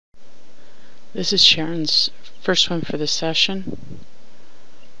This is Sharon's first one for the session.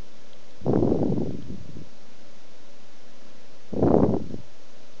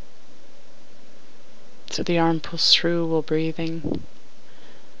 So the arm pulls through while breathing.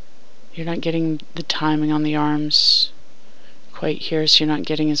 You're not getting the timing on the arms quite here, so you're not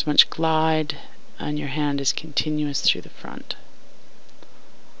getting as much glide, and your hand is continuous through the front.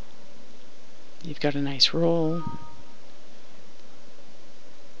 You've got a nice roll.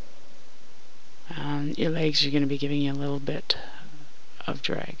 Your legs are going to be giving you a little bit of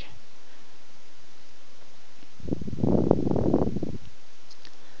drag.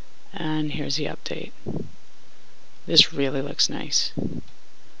 And here's the update. This really looks nice.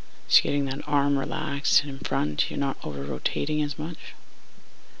 Just getting that arm relaxed and in front, you're not over rotating as much.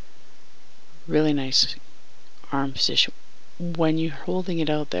 Really nice arm position. When you're holding it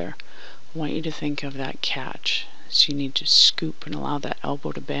out there, I want you to think of that catch. So you need to scoop and allow that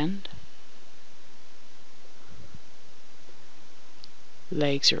elbow to bend.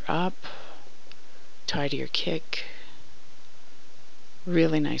 Legs are up, tie to your kick.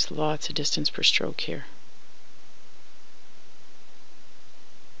 Really nice, lots of distance per stroke here.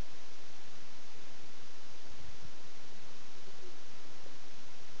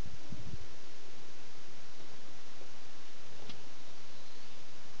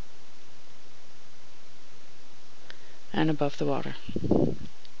 And above the water.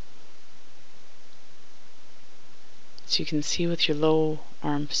 So you can see with your low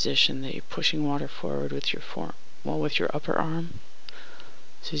arm position that you're pushing water forward with your with your upper arm.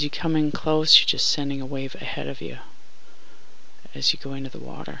 So as you come in close, you're just sending a wave ahead of you as you go into the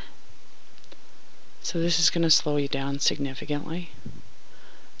water. So this is going to slow you down significantly.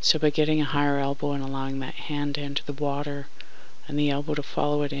 So by getting a higher elbow and allowing that hand to enter the water and the elbow to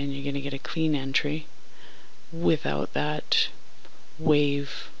follow it in, you're going to get a clean entry without that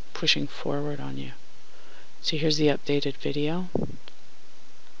wave pushing forward on you. So here's the updated video.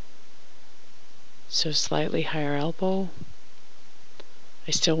 So slightly higher elbow.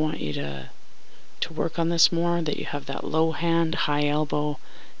 I still want you to work on this more, that you have that low hand, high elbow,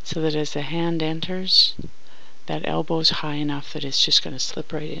 so that as the hand enters, that elbow's high enough that it's just going to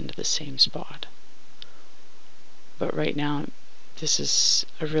slip right into the same spot. But right now, this is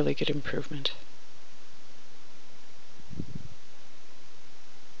a really good improvement.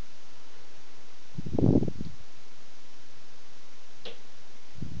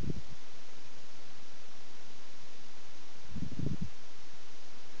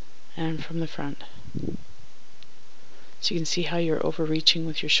 And from the front. So you can see how you're overreaching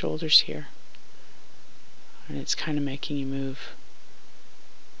with your shoulders here. And it's kind of making you move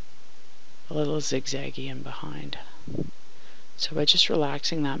a little zigzaggy in behind. So by just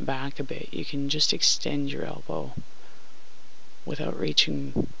relaxing that back a bit, you can just extend your elbow without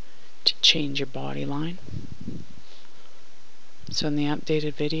reaching to change your body line. So in the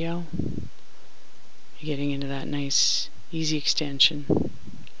updated video, you're getting into that nice, easy extension.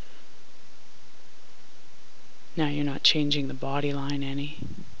 Now you're not changing the body line any.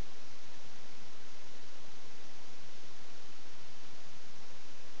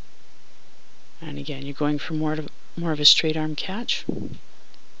 And again, you're going for more of a straight arm catch.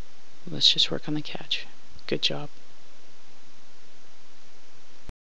 Let's just work on the catch. Good job.